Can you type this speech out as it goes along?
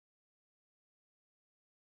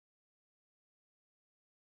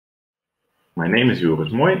My name is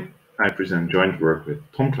Joris Mooij. I present joint work with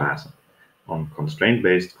Claassen on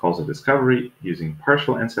constraint-based causal discovery using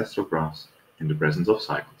partial ancestral graphs in the presence of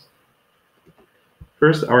cycles.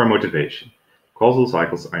 First, our motivation. Causal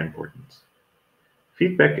cycles are important.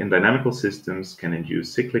 Feedback in dynamical systems can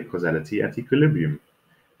induce cyclic causality at equilibrium,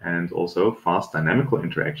 and also fast dynamical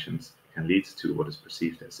interactions can lead to what is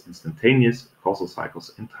perceived as instantaneous causal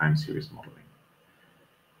cycles in time series modeling.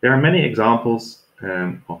 There are many examples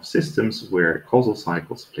of systems where causal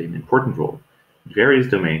cycles play an important role in various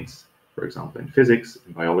domains, for example in physics,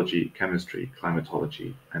 in biology, chemistry,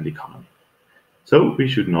 climatology, and economy. So we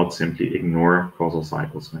should not simply ignore causal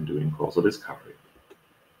cycles when doing causal discovery.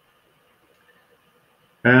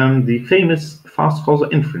 The famous Fast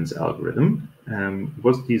Causal Inference algorithm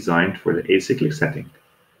was designed for the acyclic setting.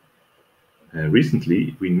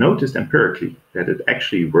 Recently, we noticed empirically that it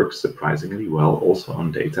actually works surprisingly well also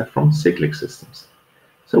on data from cyclic systems.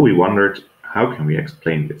 So we wondered, how can we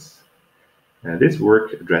explain this? This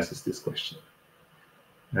work addresses this question.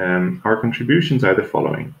 Our contributions are the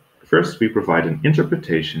following. First, we provide an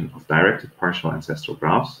interpretation of directed partial ancestral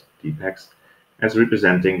graphs, DPAGs, as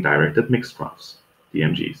representing directed mixed graphs,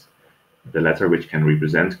 DMGs, the latter which can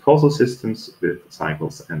represent causal systems with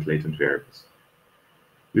cycles and latent variables.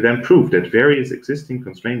 We then proved that various existing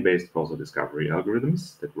constraint-based causal discovery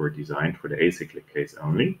algorithms that were designed for the acyclic case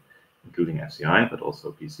only, including FCI, but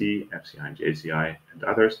also PC, FCI-JCI, and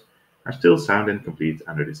others, are still sound and complete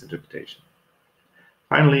under this interpretation.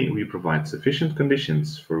 Finally, we provide sufficient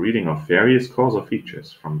conditions for reading of various causal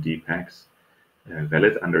features from DPAGs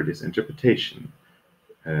valid under this interpretation.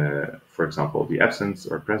 For example, the absence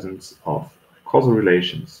or presence of causal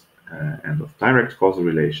relations and of direct causal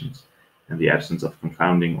relations, and the absence of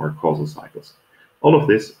confounding or causal cycles. All of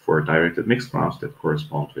this for directed mixed graphs that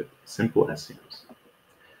correspond with simple SCMs.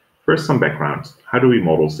 First, some background. How do we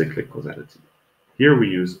model cyclic causality? Here we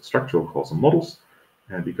use structural causal models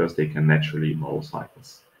because they can naturally model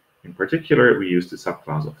cycles. In particular, we use the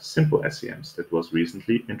subclass of simple SCMs that was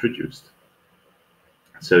recently introduced.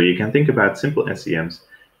 So you can think about simple SCMs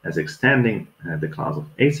as extending the class of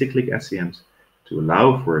acyclic SCMs to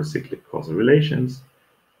allow for cyclic causal relations,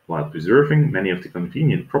 while preserving many of the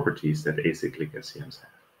convenient properties that acyclic SCMs have.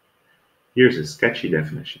 Here's a sketchy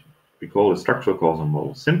definition. We call a structural causal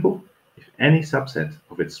model simple if any subset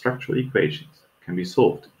of its structural equations can be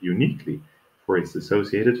solved uniquely for its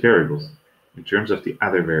associated variables in terms of the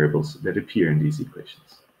other variables that appear in these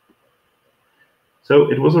equations.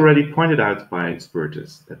 So it was already pointed out by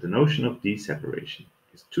Spertus that the notion of d-separation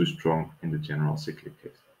is too strong in the general cyclic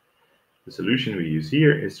case. The solution we use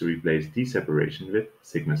here is to replace d-separation with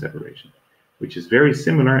sigma separation, which is very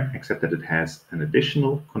similar except that it has an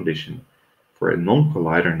additional condition for a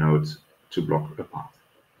non-collider node to block a path.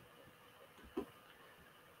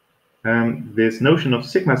 This notion of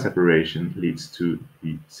sigma separation leads to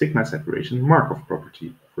the sigma separation Markov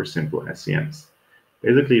property for simple SCMs.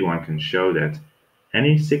 Basically, one can show that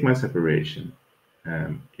any sigma separation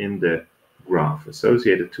in the graph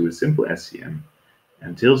associated to a simple SCM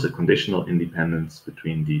entails a conditional independence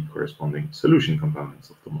between the corresponding solution components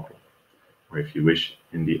of the model, or if you wish,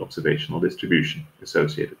 in the observational distribution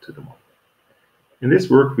associated to the model. In this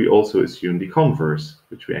work, we also assume the converse,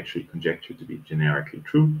 which we actually conjecture to be generically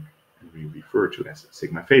true, and we refer to as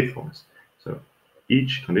sigma faithfulness. So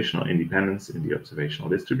each conditional independence in the observational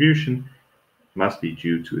distribution must be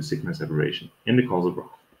due to a sigma separation in the causal graph.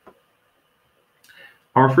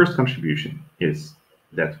 Our first contribution is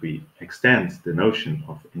that we extend the notion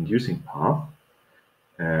of inducing path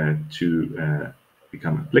to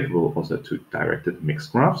become applicable also to directed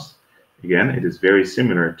mixed graphs. Again, it is very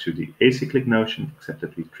similar to the acyclic notion, except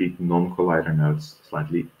that we treat non-collider nodes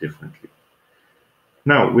slightly differently.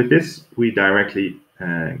 Now, with this, we directly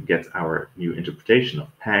get our new interpretation of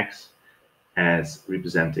PAGs as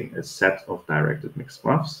representing a set of directed mixed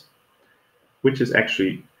graphs, which is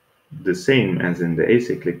actually the same as in the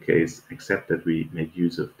acyclic case, except that we make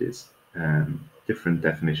use of this different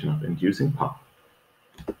definition of inducing path.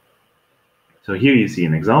 So here you see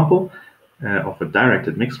an example of a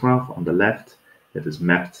directed mixed graph on the left that is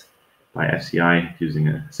mapped by FCI using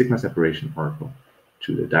a sigma separation oracle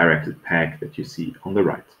to the directed PAG that you see on the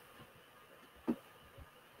right.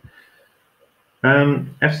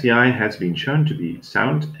 FCI has been shown to be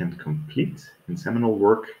sound and complete in seminal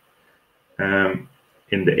work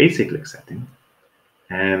in the acyclic setting,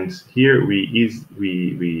 and here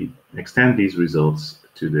we extend these results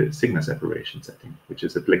to the sigma separation setting, which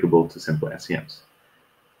is applicable to simple SCMs.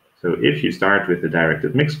 So if you start with the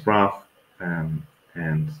directed mixed graph and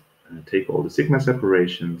take all the sigma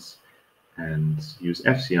separations and use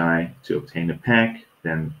FCI to obtain a PAG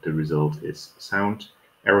then the result is sound,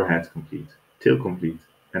 arrowhead complete, tail complete,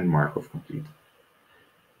 and Markov complete.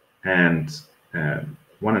 And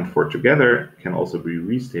 1 and 4 together can also be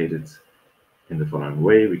restated in the following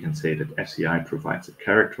way. We can say that FCI provides a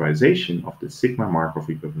characterization of the sigma Markov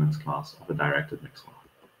equivalence class of a directed mixed graph.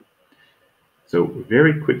 So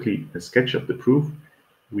very quickly, a sketch of the proof.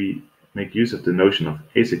 We make use of the notion of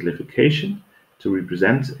acyclification to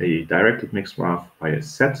represent a directed mixed graph by a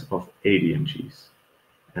set of ADMGs.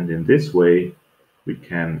 And in this way, we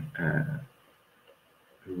can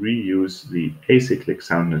reuse the acyclic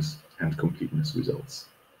soundness and completeness results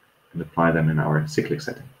and apply them in our cyclic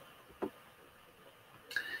setting.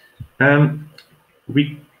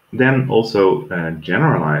 We then also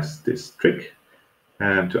generalize this trick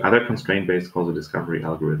to other constraint-based causal discovery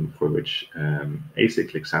algorithms for which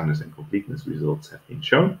acyclic soundness and completeness results have been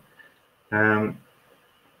shown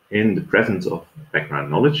in the presence of background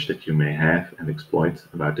knowledge that you may have and exploit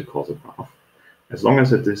about the causal graph, as long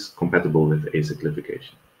as it is compatible with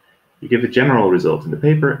acyclification. We give a general result in the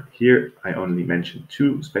paper. Here I only mention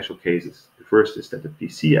 2 special cases. The first is that the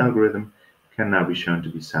PC algorithm can now be shown to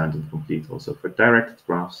be sound and complete also for directed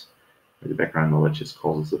graphs, where the background knowledge is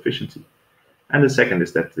causal sufficiency. And the second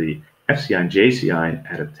is that the FCI-JCI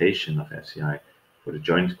adaptation of FCI for the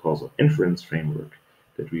Joint Causal Inference framework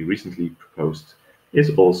that we recently proposed is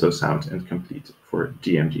also sound and complete for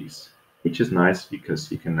DMGs, which is nice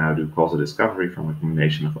because you can now do causal discovery from a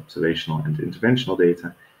combination of observational and interventional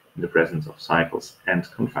data in the presence of cycles and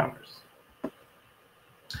confounders.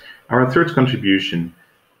 Our third contribution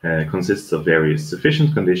consists of various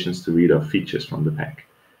sufficient conditions to read off features from the pack.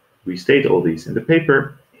 We state all these in the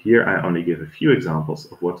paper. Here I only give a few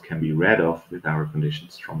examples of what can be read off with our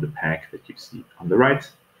conditions from the pack that you see on the right.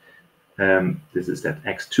 This is that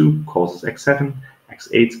x2 causes x7,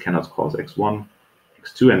 x8 cannot cause x1,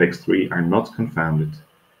 x2 and x3 are not confounded,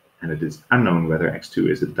 and it is unknown whether x2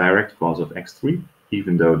 is a direct cause of x3,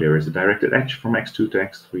 even though there is a directed edge from x2 to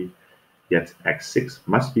x3, yet x6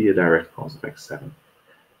 must be a direct cause of x7.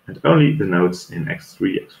 And only the nodes in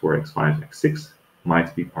x3, x4, x5, x6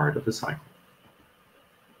 might be part of a cycle.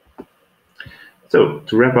 So,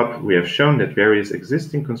 to wrap up, we have shown that various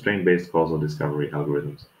existing constraint-based causal discovery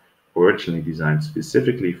algorithms, originally designed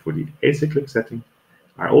specifically for the acyclic setting,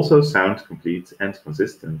 are also sound, complete, and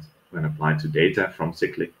consistent when applied to data from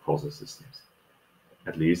cyclic causal systems,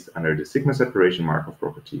 at least under the sigma separation Markov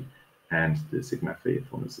property and the sigma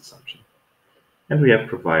faithfulness assumption. And we have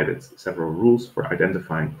provided several rules for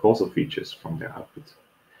identifying causal features from their output.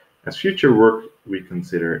 As future work, we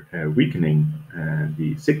consider weakening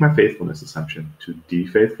the sigma faithfulness assumption to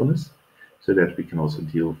d-faithfulness, so that we can also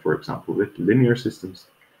deal, for example, with linear systems,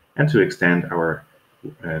 and to extend our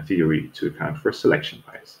theory to account for selection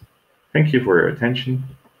bias. Thank you for your attention.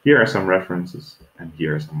 Here are some references, and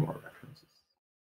here are some more references.